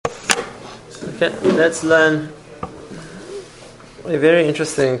Okay, let's learn a very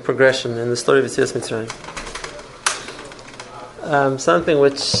interesting progression in the story of Yetzias Mitzrayim. Something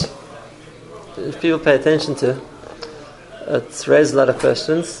which, if people pay attention to, it's raised a lot of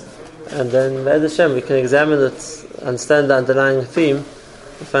questions, and then Be'ez Hashem we can examine it, understand the underlying theme,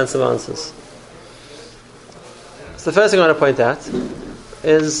 and find some answers. So the first thing I want to point out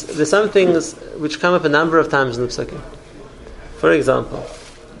is there's some things which come up a number of times in the Psukim. For example,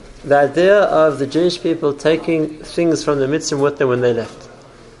 the idea of the Jewish people taking things from the Mitzrayim with them when they left.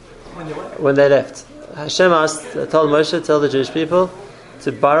 When they left. Hashem told Moshe, tell the Jewish people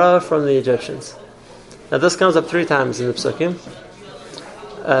to borrow from the Egyptians. Now this comes up 3 times in the Psukim.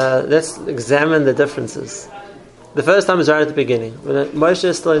 Let's examine the differences. The first time is right at the beginning, when Moshe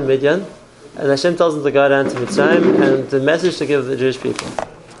is still in Midian, and Hashem tells him to go down to Mitzrayim, and the message to give the Jewish people.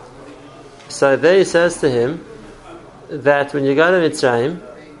 So there he says to him, that when you go to Mitzrayim,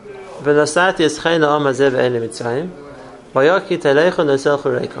 I'm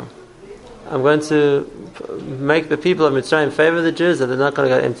going to make the people of Mitzrayim favor the Jews, that they're not going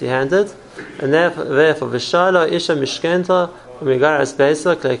to go empty-handed, and therefore ladies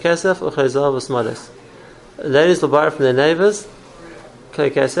will borrow from their neighbors. Klei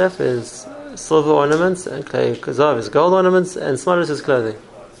kesef is silver ornaments, and klei kazav is gold ornaments, and smolis is clothing.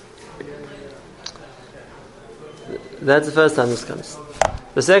 That's the first time this comes.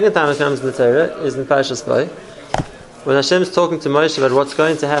 The second time it comes in the Torah is in Parshas Bo, when Hashem is talking to Moshe about what's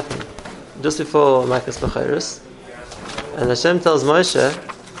going to happen just before Makas B'chorus, and Hashem tells Moshe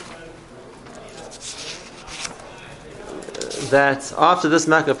that after this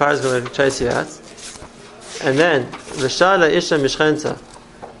Makkah, Pharaoh is going to chase you out, and then V'shala Isha Mishchenta.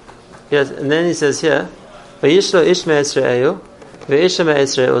 Yes, and then he says here, V'yishlo Ish Me'Yisraelu, V'Isha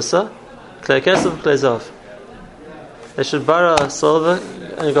Me'Yisrael Usa, Klei Kesef Klei Zav. They should borrow silver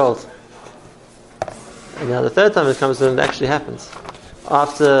and gold. And now the third time it comes when it actually happens.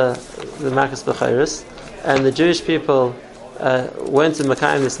 After the Makas B'chorus, and the Jewish people went to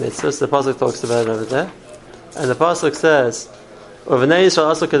Makayim this mitzvah, so the Pasuk talks about it over there. And the Pasuk says, U'v'nei Yisrael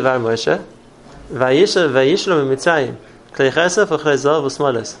also kedvar Moshe, V'yishlo Mitzrayim, Klei Chesef V'Klei Zav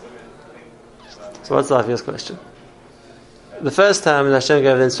V'Smolis. So what's the obvious question? The first time when Hashem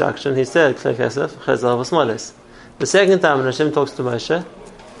gave the instruction, he said, Klei Chesef V'Klei Zav V'Smolis. The second time when Hashem talks to Moshe,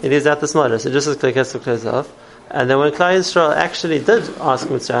 he leaves out the smallest. It just says Klei Kesef Klei Zav. And then when Klai Yisrael actually did ask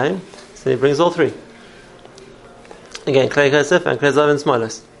Mitzrayim, so he brings all 3. Again, Klei Kesef and Klei Zav and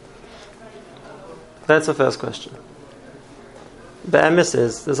smallest. That's the first question. The emes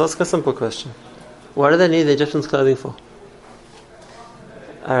is, there's also a simple question. What do they need the Egyptians' clothing for?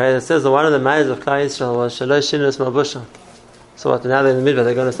 Alright, it says that one of the mayors of Klai Yisrael was Shalosh Shinus Malbusha. So what, now they're in the midbar,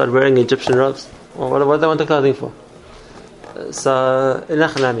 they're going to start wearing Egyptian robes? Well, what do they want the clothing for? So,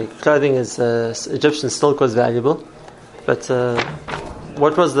 clothing is Egyptian silk was valuable, but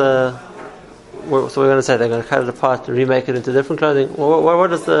what was the? So we're going to say they're going to cut it apart and remake it into different clothing.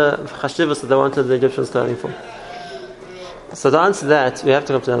 What is the chashivas that they wanted the Egyptians' clothing for? So to answer that, we have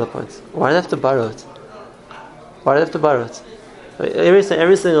to come to another point. Why do they have to borrow it? Why do they have to borrow it?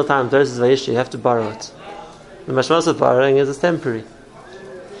 Every single time there is Vayish, you have to borrow it. The mashmas of borrowing is temporary.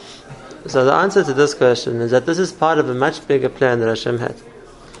 So the answer to this question is that this is part of a much bigger plan that Hashem had.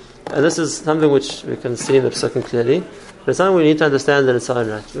 And this is something which we can see in the Psukim clearly, but it's something we need to understand in its own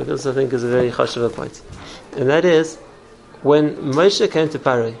right, because I think is a very chashuv point. And that is, when Moshe came to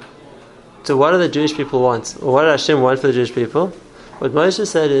Paro, to what do the Jewish people want? Or what did Hashem want for the Jewish people? What Moshe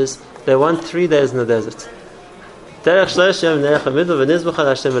said is, they want 3 days in the desert. He wants to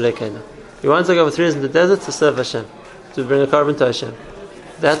go for 3 days in the desert to serve Hashem, to bring a carbon to Hashem.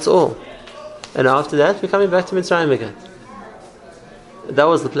 That's all. And after that, we're coming back to Mitzrayim again. That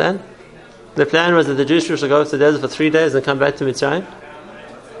was the plan. The plan was that the Jewish people should go to the desert for 3 days and come back to Mitzrayim.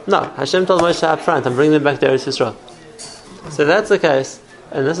 No, Hashem told Moshe up front, I'm bringing them back to Eretz Yisrael. So if that's the case,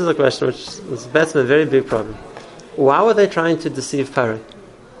 and this is a question which is a very big problem. Why were they trying to deceive Paro?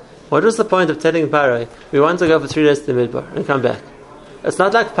 What was the point of telling Paro, we want to go for 3 days to the Midbar and come back? It's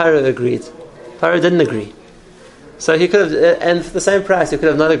not like Paro agreed. Paro didn't agree. So he could have, and for the same price, he could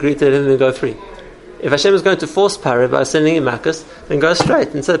have not agreed to let him go free. If Hashem was going to force Paro by sending him Makkos, then go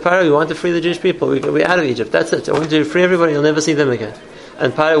straight and say, Paro, we want to free the Jewish people. We're out of Egypt. That's it. I want you to free everybody. You'll never see them again.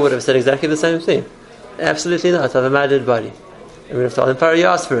 And Paro would have said exactly the same thing. Absolutely not. I have a mad dead body. And we would have told him, Paro, you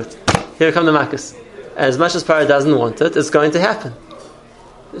asked for it. Here come the Makkos. And as much as Paro doesn't want it, it's going to happen.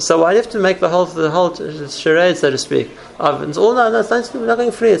 So why do you have to make the whole charade, so to speak? It's all it's not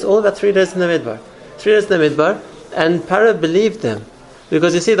going free. It's all about 3 days in the Midbar. 3 days in the Midbar. And Paro believed them.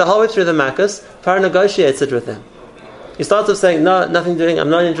 Because you see, the whole way through the Makkos, Paro negotiates it with them. He starts off saying, no, nothing doing, I'm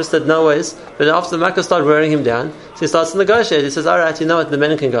not interested, no ways. But after the Makkah start wearing him down, so he starts to negotiate. He says, all right, you know what, the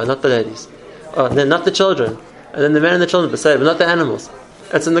men can go, not the ladies. Oh, and then not the children. And then the men and the children, but not the animals.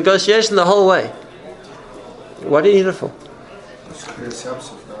 It's a negotiation the whole way. What do you need it for?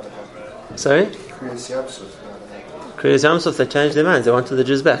 Sorry? Kriyas Yamsuf, they changed their minds. They wanted the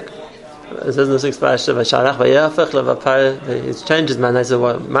Jews back. It says in the 6th parasha, he's changed his mind. They said,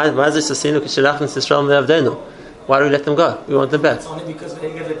 why do we let them go? We want them back. It's only because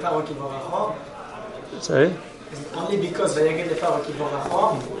Vayeged Leparo Kivorachom. Sorry? It's only because Vayeged Leparo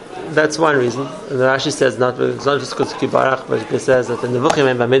Kivorachom. That's one reason. And the Rashi says it's not just because of Kibarach, but it says that in the Nevuchim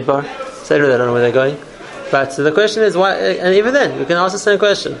and Bamidbar, they don't know where they're going. But so the question is why, and even then, we can ask the same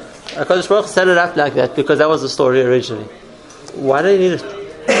question. HaKadosh Baruch set it up like that because that was the story originally. Why do you need it?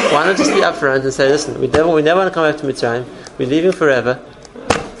 Why not just be upfront and say, listen, we never want to come back to Mitzrayim, we're leaving forever.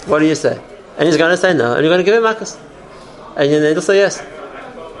 What do you say? And he's going to say no, and you're going to give him makas. And then he'll say yes.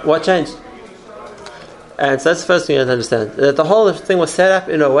 What changed? And so that's the first thing you have to understand. That the whole thing was set up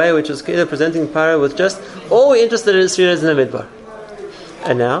in a way which was either presenting Paro with just, all we're interested in is 3 days in the Midbar.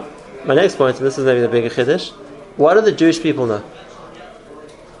 And now, my next point, and this is maybe the bigger chiddush, what do the Jewish people know?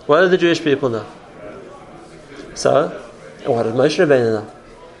 What do the Jewish people know? So, what did Moshe Rabbeinu know?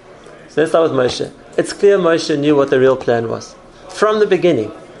 So let's start with Moshe. It's clear Moshe knew what the real plan was. From the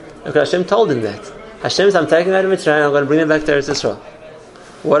beginning. Okay, Hashem told him that. Hashem said, I'm taking them out of Mitzrayim, I'm going to bring them back to Eretz Yisrael.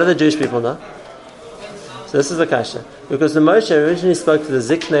 What do the Jewish people know? So this is the kasha. Because the Moshe originally spoke to the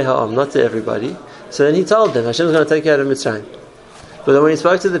Ziknei Ha'am, not to everybody. So then he told them, Hashem is going to take you out of Mitzrayim. But then when he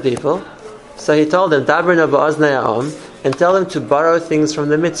spoke to the people, so he told them, Dabrina ba'aznei ha'am, and tell them to borrow things from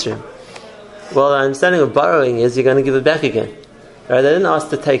the Mitzrayim. Well, the understanding of borrowing is you're going to give it back again. Right? They didn't ask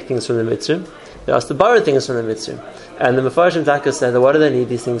to take things from the Mitzrayim. They asked to borrow things from the Mitzrayim. And the Mefarshim Taka said, what do they need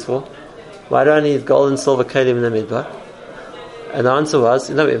these things for? Why do I need gold and silver kelim in the Midbar? And the answer was,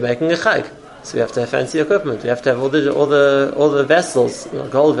 we're making a chag. So we have to have fancy equipment. We have to have all the vessels,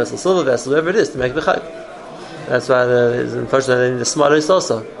 gold vessels, silver vessels, whatever it is, to make the chag. That's why unfortunately they need the smartest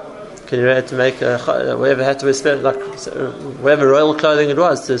also. Can you read to make whatever had to spend, like whatever royal clothing it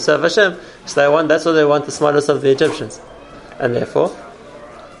was to serve Hashem? So that's what they want, the smartest of the Egyptians. And therefore,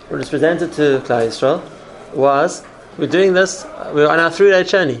 what was presented to Klal Yisrael was, we're doing this, we're on our 3-day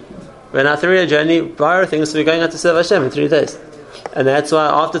journey. We're on our 3-day journey, borrow things, so we're going out to serve Hashem in 3 days. And that's why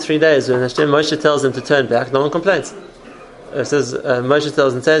after 3 days, when Moshe tells them to turn back, no one complains. It says, Moshe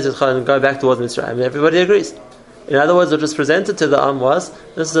tells them, go back towards Mitzrayim, and everybody agrees. In other words, what was presented to the Am was,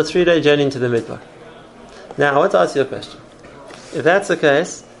 this is a 3-day journey into the Midbar. Now, I want to ask you a question. If that's the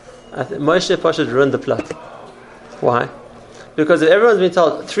case, I think Moshe Pasha ruined the plot. Why? Because if everyone's been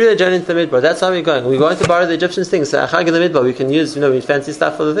told 3-day journey into the Midbar, that's how we're going. We're going to borrow the Egyptians' things. So Achag in the Midbar, we can use, we need fancy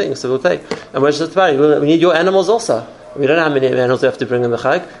stuff for the things, so we'll take. And Moshe says, we need your animals also. We don't know how many animals we have to bring in the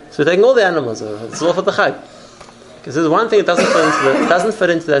Chag, so we're taking all the animals. It's all for the Chag. Because there's one thing that doesn't fit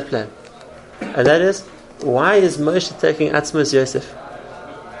into that plan, and that is, why is Moshe taking Atzmus Yosef?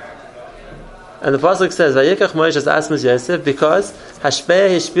 And the pasuk says, "Vayikach Moshe Atzmus Yosef," because Hashpeh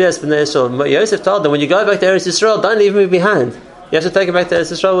Hishpias Bnei Yisrael. Yosef told them, when you go back to Eretz Yisrael, don't leave me behind. You have to take it back to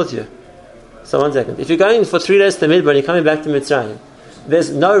Eretz Yisrael with you. So 1 second. If you're going for 3 days to the Midbar and you're coming back to Mitzrayim, there's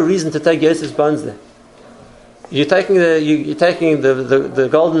no reason to take Yosef's bones there. You're taking the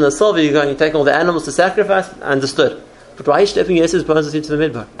gold and the silver. You're taking all the animals to sacrifice. Understood. But why are you stepping Yosef's bones with you to the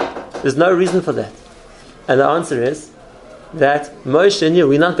Midbar? There's no reason for that. And the answer is that Moshe knew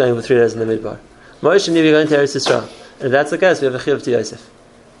we're not going for 3 days in the Midbar. Moshe knew we're going to Eretz Yisrael. And if that's the case, we have a chiyuv to Yosef.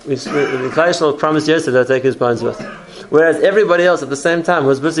 The Klal Yisrael promised Yosef they'll take his bones with. Whereas everybody else at the same time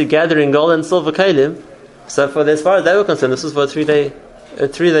was busy gathering gold and silver kelim. So as far as they were concerned, this was for a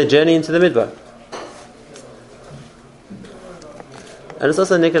 3-day journey into the Midbar. And it's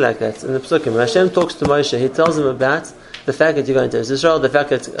also a nikah like that. In the Pesukim, when Hashem talks to Moshe, He tells him about the fact that you're going to Israel, the fact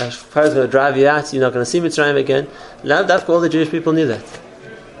that Pharaoh is going to drive you out, you're not going to see Mitzrayim again. Lav Dafka, all the Jewish people knew that.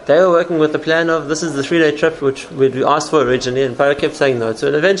 They were working with the plan of, this is the 3-day trip which we asked for originally, and Pharaoh kept saying no. So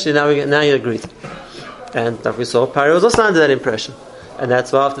eventually, now he agreed. And like we saw, Pharaoh was also under that impression. And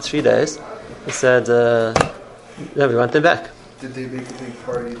that's why after 3 days, he said, no, we want them back. Did they make a big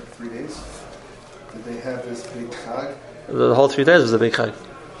party for 3 days? Did they have this big chag? The whole 3 days was a big chag.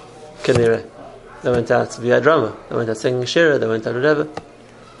 Kenireh. They went out via drama. They went out singing shira. They went out whatever.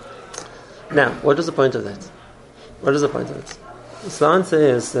 Now, what is the point of that? What is the point of it? So the answer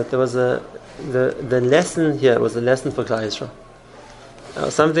is that there was the lesson here was a lesson for Klal Yisrael.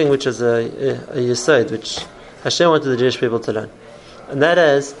 Something which is a yesod, which Hashem wanted the Jewish people to learn. And that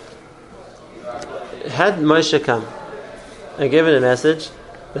is, had Moshe come and given a message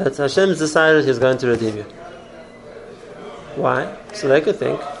that Hashem's decided He's going to redeem you. Why? So they could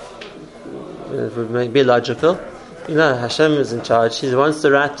think, it would be logical, Hashem is in charge. He wants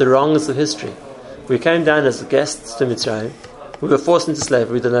to right the wrongs of history. We came down as guests to Mitzrayim. We were forced into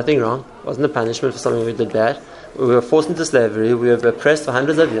slavery. We did nothing wrong. It wasn't a punishment for something we did bad. We were forced into slavery. We were oppressed for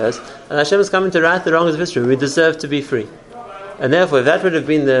hundreds of years. And Hashem is coming to right the wrongs of history. We deserve to be free. And therefore, if that would have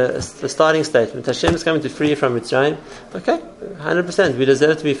been the starting statement, Hashem is coming to free you from Mitzrayim, okay, 100%, we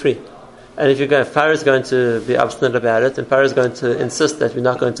deserve to be free. And if Pharaoh is going to be obstinate about it, and Pharaoh is going to insist that we're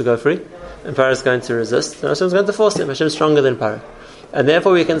not going to go free, and Pharaoh is going to resist, then Hashem is going to force him. Hashem is stronger than Pharaoh. And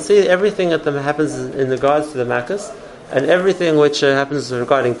therefore we can see everything that happens in regards to the Makkos, and everything which happens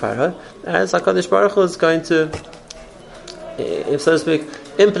regarding Pharaoh, as HaKadosh Baruch Hu is going to, if so to speak,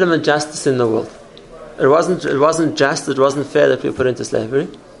 implement justice in the world. It wasn't just, it wasn't fair that we were put into slavery.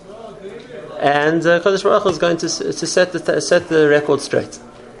 And HaKadosh Baruch Hu is going to set the record straight.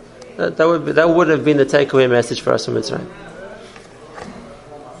 That would have been the takeaway message for us from Mitzrayim.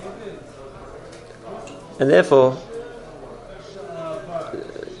 And therefore,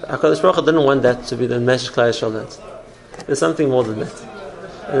 HaKadosh Baruch Hu didn't want that to be the message Klal Yisrael learned. There's something more than that.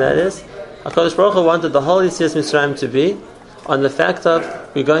 And that is, HaKadosh Baruch Hu wanted the whole Yetzias Mitzrayim to be on the fact of,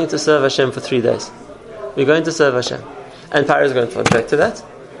 we're going to serve Hashem for 3 days. We're going to serve Hashem. And Pharaoh is going to object to that.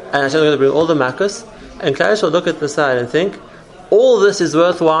 And Hashem is going to bring all the Makkos. And Klal Yisrael will look at the side and think, all this is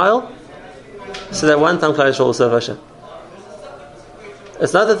worthwhile, so that one time Klal Yisrael will serve Hashem.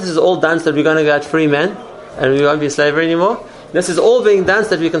 It's not that this is all done so that we're going to get free men, and we won't be slavery anymore. This is all being done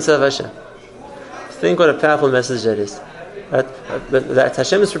so that we can serve Hashem. Think what a powerful message that is. That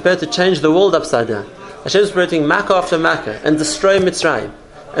Hashem is prepared to change the world upside down. Hashem is prepared to bring Makkah after Makkah and destroy Mitzrayim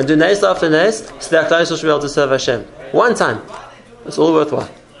and do Nes after Nes so that Klal Yisrael should be able to serve Hashem. One time. It's all worthwhile.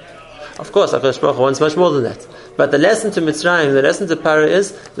 Of course, HaKadosh Baruch Hu wants much more than that. But the lesson to Mitzrayim, the lesson to Pharaoh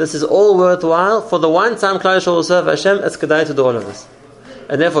is, this is all worthwhile. For the one time Klal Yisrael will serve Hashem, it's kedai to do all of this.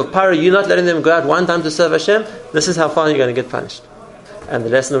 And therefore, Pharaoh, you're not letting them go out one time to serve Hashem, this is how far you're going to get punished. And the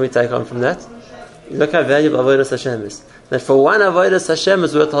lesson that we take on from that, look how valuable Avodas Hashem is. That for one Avodas Hashem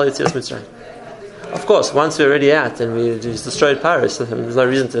is worth the whole Yetzias Mitzrayim. Of course, once we're already out and we just destroyed Pharaoh, so there's no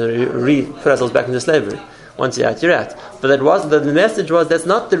reason to put ourselves back into slavery. Once you're out, you're out. But the message was, that's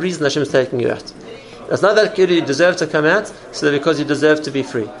not the reason Hashem is taking you out. It's not that you deserve to come out, so that because you deserve to be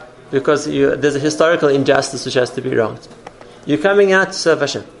free. Because there's a historical injustice which has to be wronged. You're coming out to serve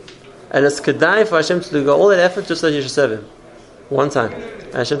Hashem. And it's kedai for Hashem to go all that effort just so that you should serve Him. One time.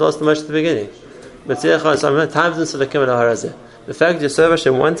 And Hashem told us the much at the beginning. The fact that you serve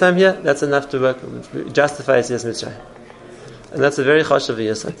Hashem one time here, that's enough to justify Yetzias Mitzrayim. And that's a very chashav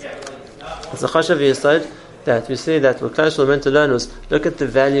yesod. It's a chashav yesod that we see that what Klal Yisrael meant to learn was, look at the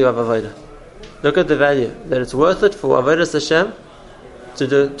value of Avodah. Look at the value, that it's worth it for Avodas Hashem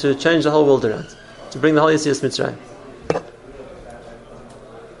to change the whole world around, to bring the whole Yetzias Mitzrayim.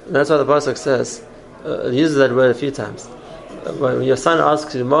 And that's why the Pasuk says, it uses that word a few times. When your son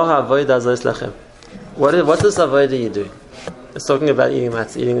asks you, Moha Avodah Zos Lachem, what's this Avodah you do? It's talking about eating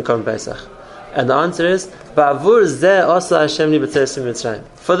matzah, eating a Korban Pesach. And the answer is, Ba'avur zeh asa Hashem li b'tzeres Mitzrayim.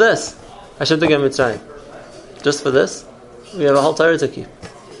 For this, Hashem took him Mitzrayim. Just for this, we have a whole Torah to keep.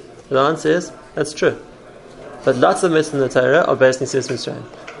 The answer is, that's true. But lots of mitzvahs in the Torah are based on Yetzias Mitzrayim.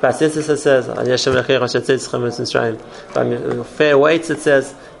 Ba'atzis it says, Hashem lechech Hashem tzeitzchem Mitzrayim. By fair weights it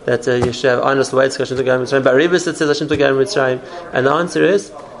says that you should have honest weights because Hashem took him Mitzrayim. By ribis it says Hashem took him Mitzrayim. And the answer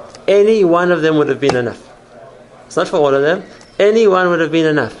is, any one of them would have been enough. It's not for all of them. Any one would have been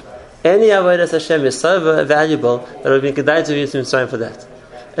enough. Any Avodas Hashem is so valuable that it would be kedai to use Mitzrayim for that.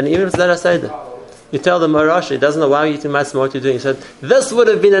 And even if it's that Asayda, you tell the Marash, he doesn't know why you're eating matzah, what you're doing. He said, this would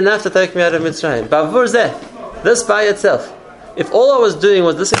have been enough to take me out of Mitzrayim. Ba'avur zeh, this by itself. If all I was doing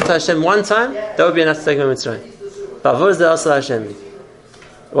was listening to Hashem one time, that would be enough to take me out of Mitzrayim. Ba'avur zeh asa Hashem.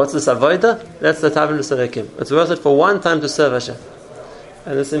 What's this avodah? That's the Tavon L'Sarekim. It's worth it for one time to serve Hashem.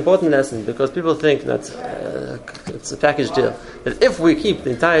 And it's an important lesson because people think that it's a package deal. That if we keep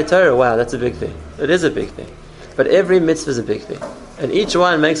the entire Torah, wow, that's a big thing. It is a big thing. But every mitzvah is a big thing. And each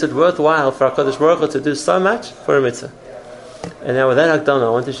one makes it worthwhile for HaKadosh Baruch Hu to do so much for a mitzvah. And now with that Hakdama, I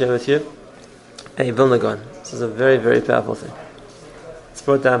want to share with you a Vilna Gaon. This is a very, very powerful thing. It's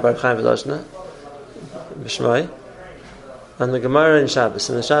brought down by Chaim V'Loshna, B'Shmai, on the Gemara in Shabbos.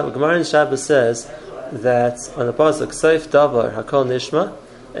 And the Gemara in Shabbos says that on the pasuk Soif Davar Hakol Nishma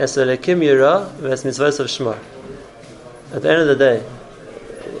Es Elekim Yira Ves Mitzvos of Shmar. At the end of the day,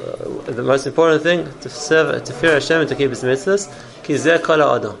 the most important thing to fear Hashem and to keep His mitzvahs, Ki Zeh Kol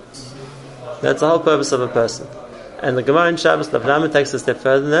Ha'adam. That's the whole purpose of a person. And the Gemara in Shabbos, the Avnama takes a step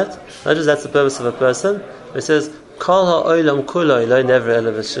further than that. Not just that's the purpose of a person, but it says Kol Ha'olam Kuloi Lo Never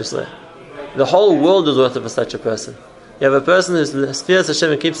Elav Shisle. The whole world is worth it for such a person. You have a person who's fears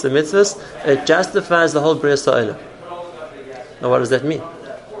Hashem and keeps the mitzvahs, it justifies the whole Bria Sa'ila. Now what does that mean?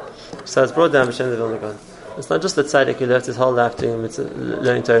 So it's brought down B'Shem the Vilna Gaon. It's not just that tzaddik who left his whole life doing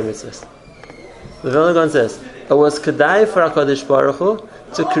learning Torah mitzvahs. The Vilna Gaon says, it was kedai for HaKadosh Baruch Hu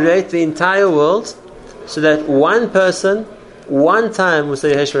to create the entire world so that one person, one time, would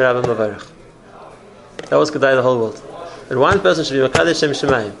say Yehesh Rabba Mavarech. That was kedai the whole world. And one person should be Makadesh Shem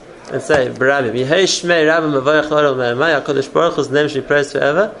Shemayim and say, Barabim, Yehesh Shmei Rabba Mavarech L'Olam Me'amai, HaKadosh Baruch Hu's name should be praised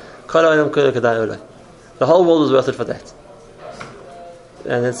forever, Kol Ha'olam Kula Kedai Olai. The whole world was worth it for that.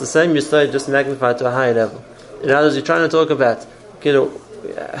 And it's the same Yisrael, just magnified to a higher level. In other words, you're trying to talk about,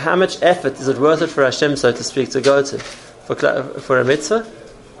 how much effort is it worth it for Hashem, so to speak, to go to for a mitzvah?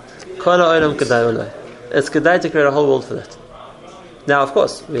 Kol ha'olam kedai ulai. It's kedai to create a whole world for that. Now, of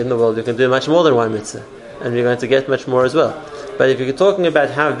course, in the world you can do much more than one mitzvah, and you're going to get much more as well. But if you're talking about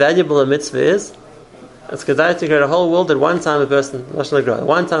how valuable a mitzvah is, it's kedai to create a whole world at one time a person,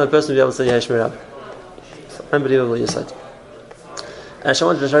 one time a person will be able to say Yesh Mirab. Unbelievable, you said. Actually,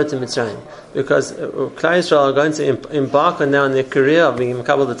 I wanted to show it to Mitzrayim because Klal Yisrael are going to embark on now in their career of being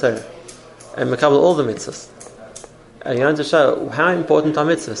Mekabel the Torah and Mekabel all the mitzvahs. And you want to show how important are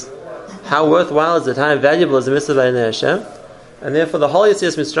mitzvahs, how worthwhile is it, how valuable is the mitzvah by Hashem, and therefore the whole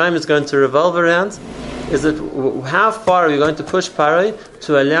Yetzias Mitzrayim is going to revolve around: is it how far are we going to push Paroi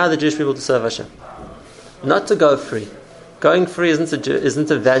to allow the Jewish people to serve Hashem, not to go free. Going free isn't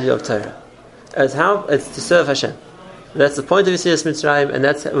a value of Torah. It's to serve Hashem. That's the point of Yetzias Mitzrayim, and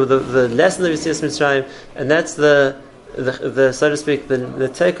that's the lesson of Yetzias Mitzrayim, and that's the so to speak, the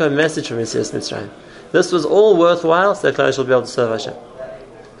take-home message from Yetzias Mitzrayim. This was all worthwhile, so that Klal shall be able to serve Hashem,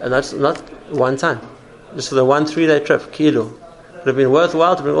 and that's not one time, just for the 1 3-day trip. Kilu it would have been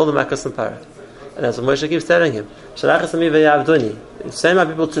worthwhile to bring all the Makkos and Parah, and that's what Moshe keeps telling him. Shalach ami v'yavduni. Send my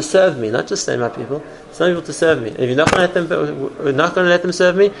people to serve me, not just send my people. Send people to serve me. And if you're not going to let them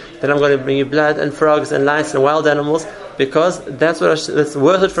serve me, then I'm going to bring you blood and frogs and lice and wild animals, because that's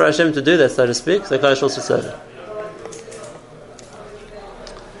worth it for Hashem to do that, so to speak. So Klal should serve it.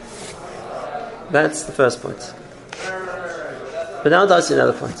 That's the first point. But now I'll ask you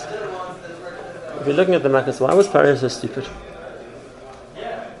another point. If you're looking at the Makkos, why was Parah so stupid?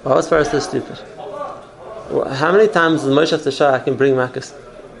 Why was Parah so stupid? How many times does Moshe have to show I can bring Makkos?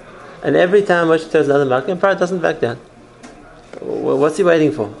 And every time Moshe tells another Makkah, and Parah doesn't back down. What's he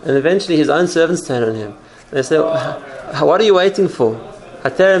waiting for? And eventually his own servants turn on him. They say, what are you waiting for? We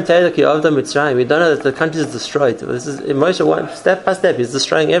don't know that the country is destroyed. This is Moshe, step by step, he's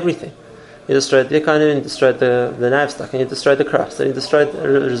destroying everything. He destroyed the economy, he destroyed the livestock, and he destroyed the crops, and he destroyed the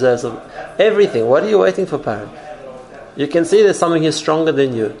reserves of everything. What are you waiting for, Parah? You can see there's something here stronger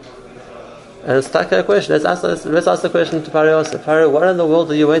than you. And it's like a question. Let's ask the question to Parah also. Parah, what in the world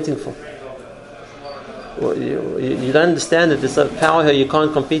are you waiting for? Well, you don't understand that there's a power here you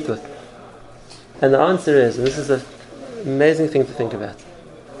can't compete with. And the answer is, and this is an amazing thing to think about.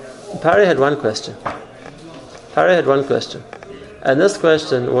 Parah had one question. And this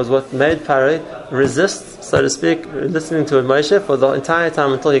question was what made Parah resist, so to speak, listening to Moshe for the entire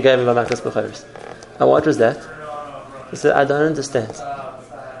time until he gave him Makkos B'Choros. And what was that? He said, I don't understand.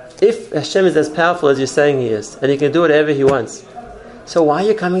 If Hashem is as powerful as you're saying He is, and He can do whatever He wants, so why are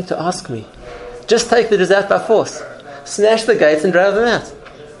you coming to ask me? Just take the Jews out by force. Smash the gates and drive them out.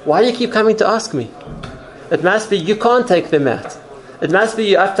 Why do you keep coming to ask me? It must be you can't take them out. It must be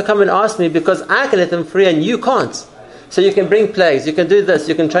you have to come and ask me because I can let them free and you can't. So you can bring plagues, you can do this,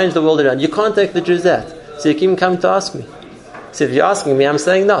 you can change the world around. You can't take the Jews out. So you keep coming to ask me. So if you're asking me, I'm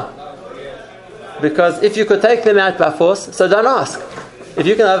saying no. Because if you could take them out by force, so don't ask. If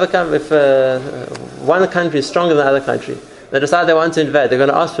you can overcome, if one country is stronger than another country, they decide they want to invade, they're going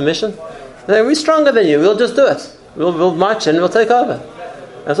to ask permission. We're stronger than you, we'll just do it. We'll march in and we'll take over.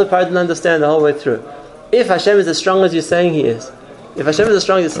 That's what Parah didn't understand the whole way through. If Hashem is as strong as you're saying He is,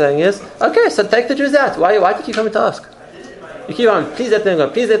 okay, so take the Jews out. Why do you keep coming to ask? You keep on, please let them go,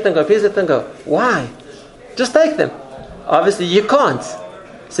 please let them go, please let them go. Why? Just take them. Obviously you can't.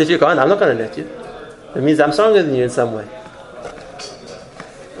 So if you can't, I'm not going to let you. It means I'm stronger than you in some way.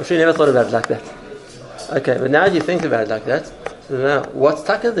 I'm sure you never thought about it like that. Okay, but now you think about it like that. So now, what's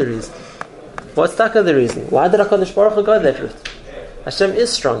the reason? Why did HaKadosh Baruch Hu go that route? Hashem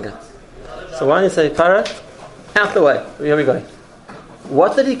is stronger. So why don't you say, Parah, out the way. Where are we going?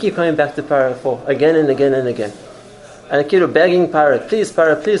 What did He keep coming back to Parah for? Again and again and again. And keep begging Parah, please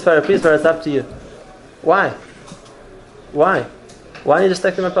Parah, please Parah, please Parah, it's up to you. Why? Why don't you just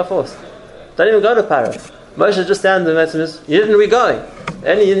take them up by force? Don't even go to Parah. Moshe just down the messengers. You didn't, we're going.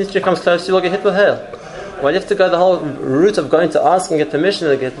 Any ministry comes close, you will get hit with hail. Well, you have to go the whole route of going to ask and get permission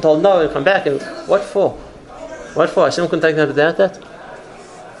and get told no and come back. And what for? What for? Hashem couldn't take note about that?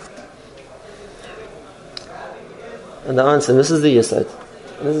 And the answer, and this is the Yesod.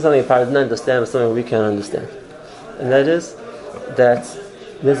 This is something Paro didn't understand, but something we can understand. And that is that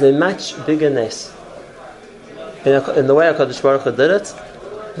there's a much bigger ness in the way HaKadosh Baruch Hu did it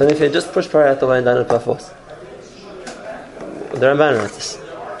than if he had just pushed Paro out the way and done it by force. The Ramban writes this.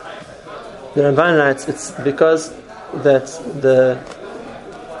 The Ramban writes it's because that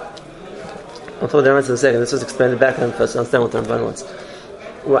I'll talk about the Ramban in a second. This was explained back and first understand what the Ramban wants.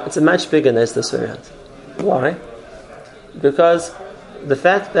 Well, it's a much bigger ness this way around. Why? Because the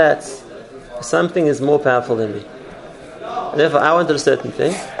fact that something is more powerful than me. And therefore, I wanted a certain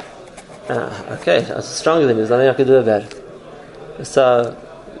thing. Okay, it's stronger than me. There's nothing I can do about it. So,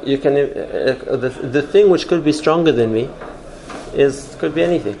 you can the thing which could be stronger than me could be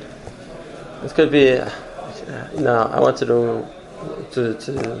anything. It could be, I wanted to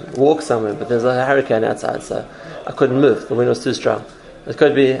walk somewhere, but there's a hurricane outside, so I couldn't move. The wind was too strong. It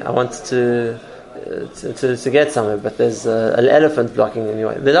could be I wanted to get somewhere, but there's an elephant blocking in your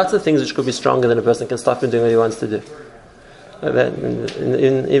way. There are lots of things which could be stronger than a person can stop him doing what he wants to do.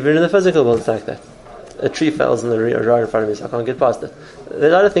 Even in the physical world, it's like that. A tree falls in the road in front of me, so I can't get past it. There are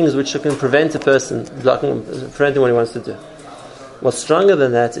a lot of things which can prevent a person preventing what he wants to do. What's stronger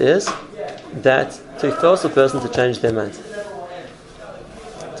than that is that to force a person to change their mind.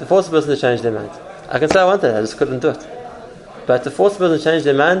 To force a person to change their mind. I can say I wanted it, I just couldn't do it. But to force a person to change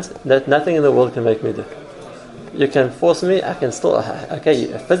their mind, that nothing in the world can make me do. You can force me, I can still,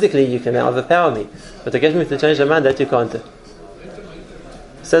 physically you can now overpower me. But to get me to change their mind, that you can't do.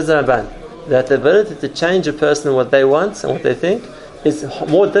 Says the Ramban, that the ability to change a person and what they want and what they think is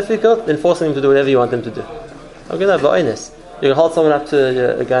more difficult than forcing them to do whatever you want them to do. Okay, no, but honest. You can hold someone up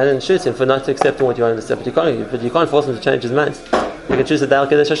to a gun and shoot him for not accepting what you want him to accept, but you can't force him to change his mind. You can choose the Dal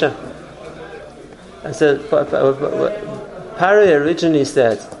Kedesh Hashem. And so Paro originally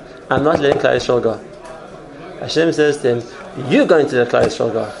said, I'm not letting Klal Yisrael go. Hashem says to him, you're going to let Klal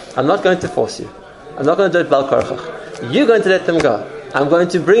Yisrael go. I'm not going to force you. I'm not going to do it Bal Korchach. You're going to let them go. I'm going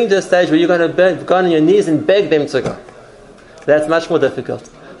to bring you to a stage where you're going to go on your knees and beg them to go. That's much more difficult,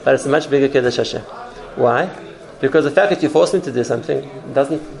 but it's a much bigger Kedesh Hashem. Why? Because the fact that you forced me to do something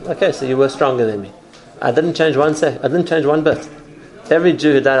doesn't. Okay, so you were stronger than me. I didn't change one I didn't change one bit. Every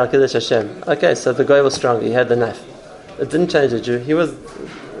Jew who died al Kiddush Hashem. Okay, so the guy was stronger. He had the knife. It didn't change the Jew. He was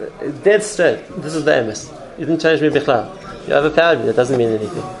dead straight. This is the emes. You didn't change me bichlal. You overpowered me. That doesn't mean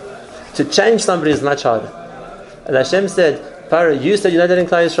anything. To change somebody is much harder. And Hashem said, Paro, you said you're not letting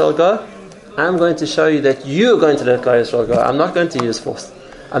Klal Yisrael go. I'm going to show you that you're going to let Klal Yisrael go. I'm not going to use force.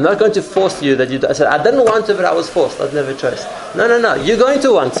 I'm not going to force you that you do. I said, I didn't want to, but I was forced. I never chose. No. You're going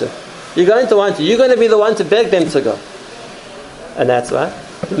to want to. You're going to want to. You're going to be the one to beg them to go. And that's why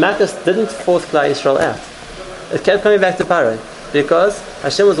Makkos didn't force Klal Yisrael out. It kept coming back to Paro. Because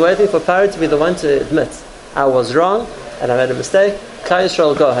Hashem was waiting for Paro to be the one to admit, I was wrong, and I made a mistake. Klal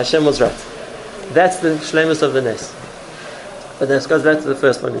Yisrael go. Hashem was right. That's the shlemus of the Nes. But this goes back to the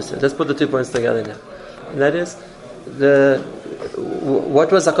first one you said. Let's put the 2 points together now. And that is,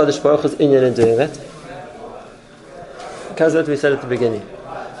 what was HaKadosh Baruch Hu's inyan in doing that? Because what we said at the beginning.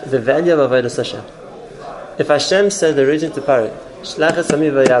 The value of Avodas Hashem. If Hashem said originally to Paro, Shlach es ami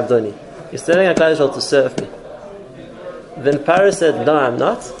v'yavdoni, you're standing at Klal Yisrael to serve me. Then Paro said, no, I'm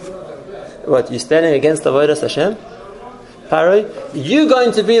not. What, you're standing against Avodas Hashem? Paro, you're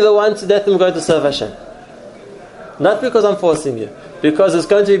going to be the one to let them go to serve Hashem. Not because I'm forcing you. Because it's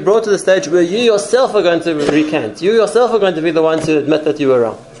going to be brought to the stage where you yourself are going to recant. You yourself are going to be the one to admit that you were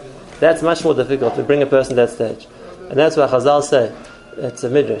wrong. That's much more difficult to bring a person to that stage. And that's why Chazal say, it's a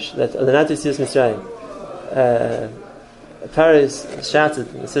midrash, that on the night of Yetzias Mitzrayim, Paro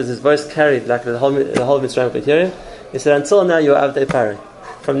shouted, it says his voice carried like the whole Mitzrayim could hear him. He said, until now you are Avdei Paro.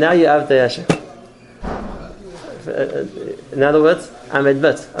 From now you are Avdei Hashem. In other words, I'm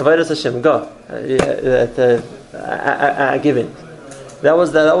admit, Avodas Hashem, go. I give in. That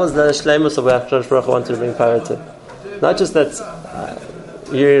was the shleimus of where HaKadosh Baruch Hu wanted to bring Paro to. Not just that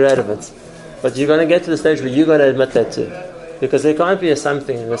you're irrelevant, but you're going to get to the stage where you're going to admit that too. Because there can't be a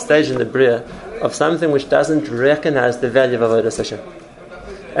stage in the Bria of something which doesn't recognize the value of Avodas Hashem.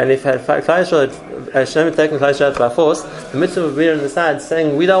 And if Hashem had taken Klal Yisrael by force, the mitzvah would be on the side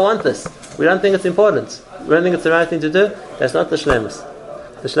saying, we don't want this. We don't think it's important. We don't think it's the right thing to do. That's not the shleimus.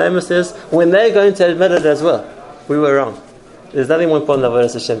 The shleimus is when they're going to admit it as well. We were wrong. There's nothing more important than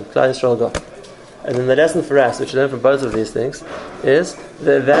Avodas Hashem. Klal Yisrael go. And then the lesson for us, which we learn from both of these things, is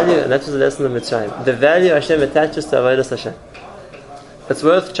the value, and that's the lesson of Mitzrayim. The value Hashem attaches to Avodas Hashem. It's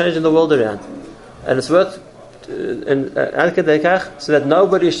worth changing the world around, and it's worth so that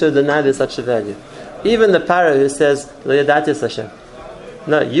nobody should deny there's such a value. Even the Paro who says, Lo yadatis Hashem.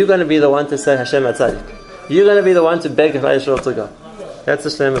 No, you're going to be the one to say Hashem Atzadik. You're going to be the one to beg Yisrael to go. That's the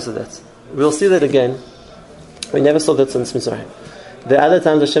shlemus of that. We'll see that again. We never saw that since Mitzrayim. The other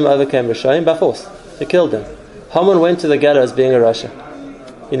time Hashem overcame Rishayim by force. He killed them. Haman went to the ghetto as being a Rasha.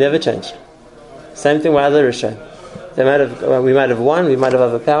 He never changed. Same thing with other Rishayim. We might have won, we might have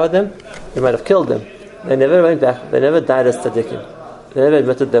overpowered them, we might have killed them. They never went back, they never died as tzaddikim. They never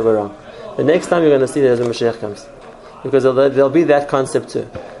admitted they were wrong. The next time you're going to see that as when Mashiach comes. Because there'll be that concept too.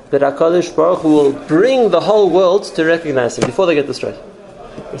 That HaKadosh Baruch Hu will bring the whole world to recognize Him before they get destroyed.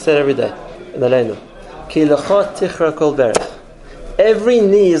 We say it every day in the Leinu. Ki lecha tichra kol berach. Every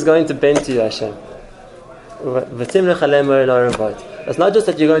knee is going to bend to you, Hashem. It's not just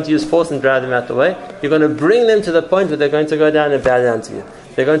that you're going to use force and drive them out the way. You're going to bring them to the point where they're going to go down and bow down to you.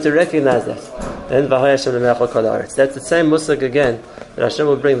 They're going to recognize that. That's the same musag again, that Hashem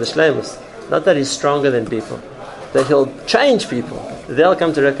will bring the shleimus. Not that He's stronger than people, that He'll change people. They'll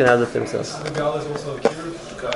come to recognize it themselves.